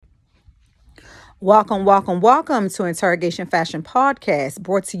Welcome to Interrogation Fashion Podcast,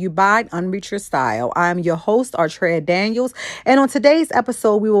 brought to you by Unreach Your Style. I'm your host, Artrea Daniels, and on today's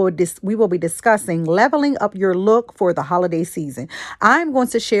episode, we will be discussing leveling up your look for the holiday season. I'm going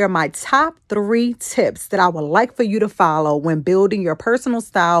to share my top 3 tips that I would like for you to follow when building your personal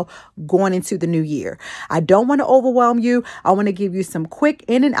style going into the new year. I don't want to overwhelm you. I want to give you some quick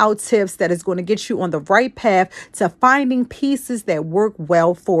in and out tips that is going to get you on the right path to finding pieces that work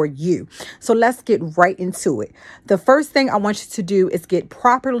well for you. So let's get right into it. The first thing I want you to do is get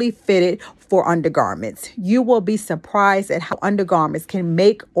properly fitted for undergarments. You will be surprised at how undergarments can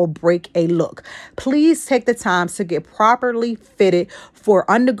make or break a look. Please take the time to get properly fitted for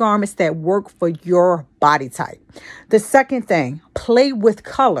undergarments that work for your body type. The second thing, play with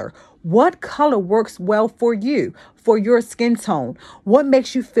color. What color works well for you, for your skin tone? What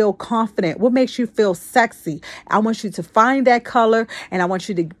makes you feel confident? What makes you feel sexy? I want you to find that color, and I want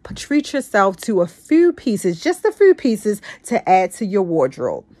you to treat yourself to a few pieces, just a few pieces to add to your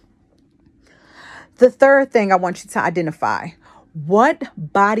wardrobe. The third thing I want you to identify: what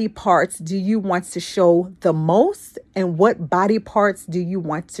body parts do you want to show the most, and what body parts do you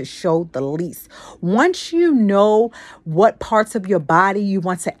want to show the least? Once you know what parts of your body you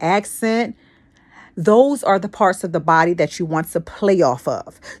want to accent, those are the parts of the body that you want to play off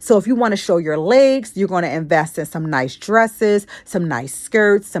of. So if you want to show your legs, you're going to invest in some nice dresses, some nice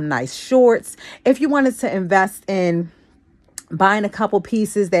skirts, some nice shorts. If you wanted to invest in buying a couple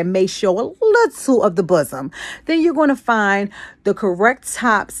pieces that may show a little of the bosom, then you're going to find the correct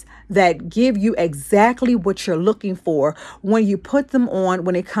tops that give you exactly what you're looking for when you put them on,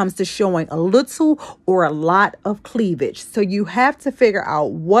 when it comes to showing a little or a lot of cleavage. So you have to figure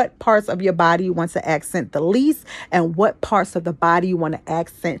out what parts of your body you want to accent the least and what parts of the body you want to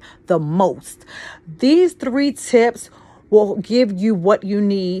accent the most. These 3 tips will give you what you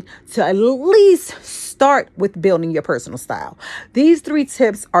need to at least start with building your personal style. These 3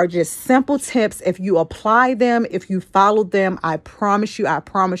 tips are just simple tips. If you apply them, if you follow them, I promise you,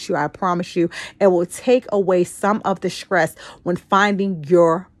 it will take away some of the stress when finding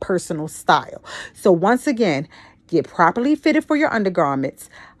your personal style. So once again, get properly fitted for your undergarments,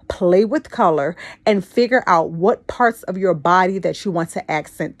 play with color, and figure out what parts of your body that you want to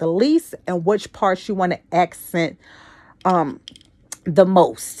accent the least and which parts you want to accent the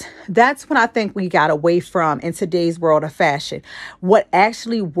most. That's what I think we got away from in today's world of fashion. What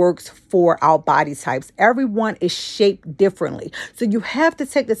actually works for our body types. Everyone is shaped differently. So you have to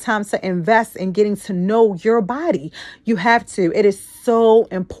take the time to invest in getting to know your body. You have to. It is so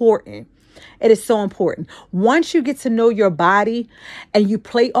important. It is so important. Once you get to know your body and you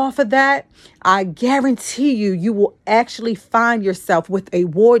play off of that, I guarantee you, you will actually find yourself with a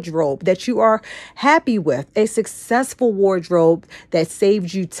wardrobe that you are happy with, a successful wardrobe that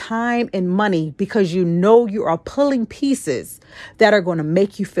saves you time and money because you know you are pulling pieces that are going to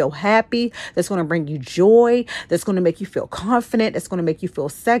make you feel happy, that's going to bring you joy, that's going to make you feel confident, that's going to make you feel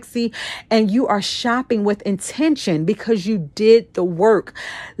sexy, and you are shopping with intention because you did the work.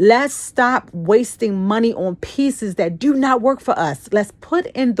 Let's stop wasting money on pieces that do not work for us. Let's put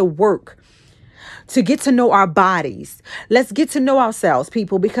in the work to get to know our bodies. Let's get to know ourselves,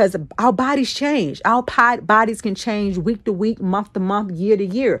 people, because our bodies change. Our bodies can change week to week, month to month, year to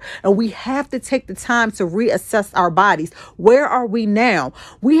year. And we have to take the time to reassess our bodies. Where are we now?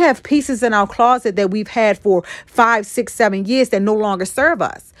 We have pieces in our closet that we've had for 5, 6, 7 years that no longer serve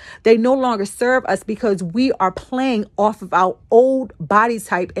us. They no longer serve us because we are playing off of our old body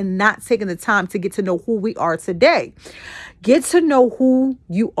type and not taking the time to get to know who we are today. Get to know who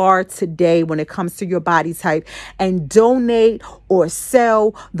you are today when it comes to your body type and donate or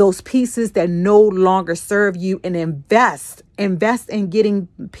sell those pieces that no longer serve you and invest in getting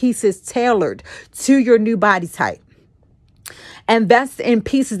pieces tailored to your new body type. Invest in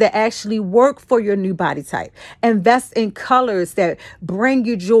pieces that actually work for your new body type. Invest in colors that bring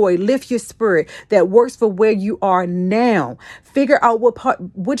you joy, lift your spirit, that works for where you are now. Figure out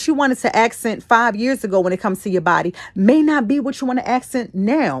what you wanted to accent 5 years ago when it comes to your body may not be what you want to accent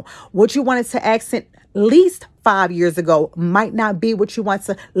now. What you wanted to accent least 5 years ago might not be what you want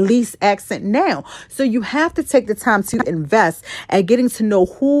to least accent now. So you have to take the time to invest at getting to know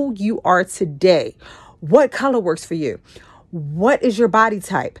who you are today. What color works for you? What is your body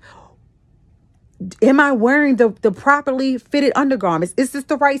type? Am I wearing the properly fitted undergarments? Is this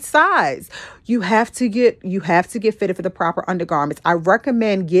the right size? You have to get fitted for the proper undergarments. I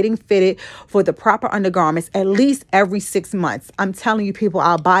recommend getting fitted for the proper undergarments at least every 6 months. I'm telling you, people,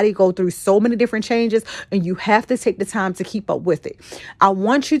 our body go through so many different changes and you have to take the time to keep up with it. I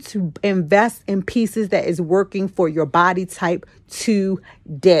want you to invest in pieces that is working for your body type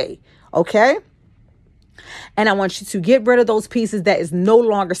today. Okay? And I want you to get rid of those pieces that is no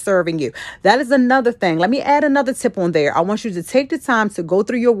longer serving you. That is another thing. Let me add another tip on there. I want you to take the time to go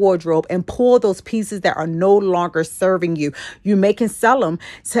through your wardrobe and pull those pieces that are no longer serving you. You may can sell them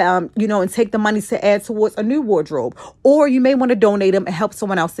to, and take the money to add towards a new wardrobe. Or you may want to donate them and help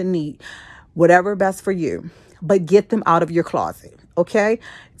someone else in need. Whatever best for you. But get them out of your closet. Okay?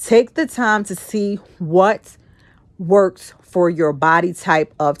 Take the time to see what works for your body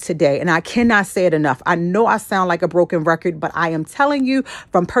type of today. And I cannot say it enough. I know I sound like a broken record, but I am telling you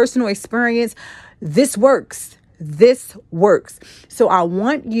from personal experience, this works. This works. So I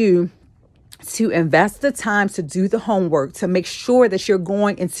want you to invest the time to do the homework, to make sure that you're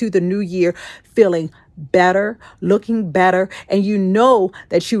going into the new year feeling better, looking better, and you know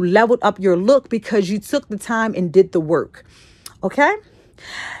that you leveled up your look because you took the time and did the work. Okay?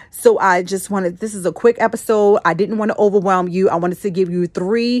 So this is a quick episode. I didn't want to overwhelm you. I wanted to give you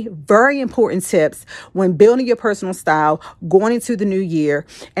 3 very important tips when building your personal style, going into the new year.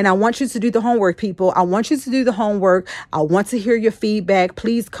 And I want you to do the homework, people. I want you to do the homework. I want to hear your feedback.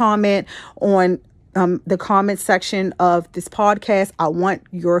 Please comment on the comment section of this podcast. I want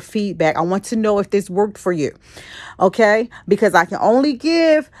your feedback. I want to know if this worked for you. Okay? Because I can only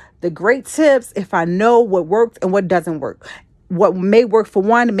give the great tips if I know what worked and what doesn't work. What may work for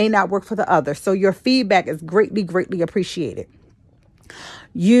one may not work for the other. So your feedback is greatly, greatly appreciated.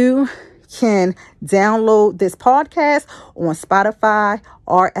 You can download this podcast on Spotify,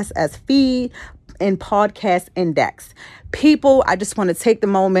 RSS feed, and Podcast Index. People, I just want to take the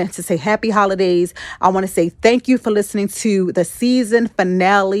moment to say happy holidays. I want to say thank you for listening to the season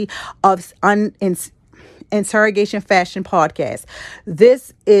finale of Interrogation Fashion Podcast.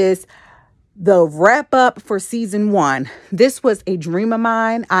 This is the wrap up for season 1. This was a dream of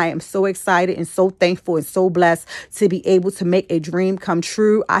mine. I am so excited and so thankful and so blessed to be able to make a dream come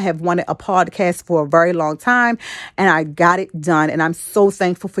true. I have wanted a podcast for a very long time and I got it done. And I'm so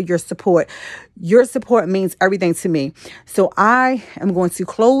thankful for your support. Your support means everything to me. So I am going to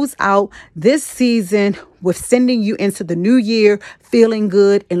close out this season with sending you into the new year feeling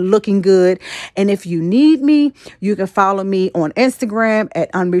good and looking good. And if you need me, you can follow me on Instagram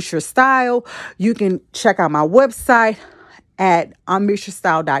at Unleash Your Style. You can check out my website at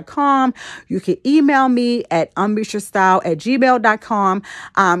unleashyourstyle.com. You can email me at unleashyourstyle@gmail.com.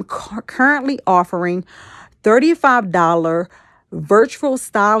 I'm currently offering $35 virtual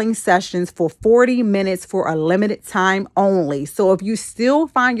styling sessions for 40 minutes for a limited time only. So if you still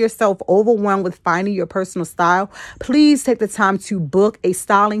find yourself overwhelmed with finding your personal style, please take the time to book a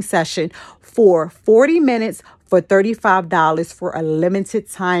styling session for 40 minutes for $35 for a limited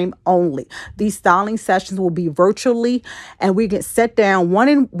time only. These styling sessions will be virtually and we can sit down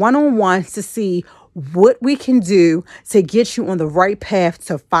one-on-one to see what we can do to get you on the right path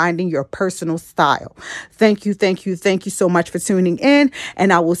to finding your personal style. Thank you so much for tuning in,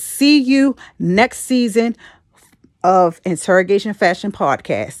 and I will see you next season of Interrogation Fashion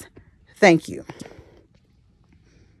Podcast. Thank you.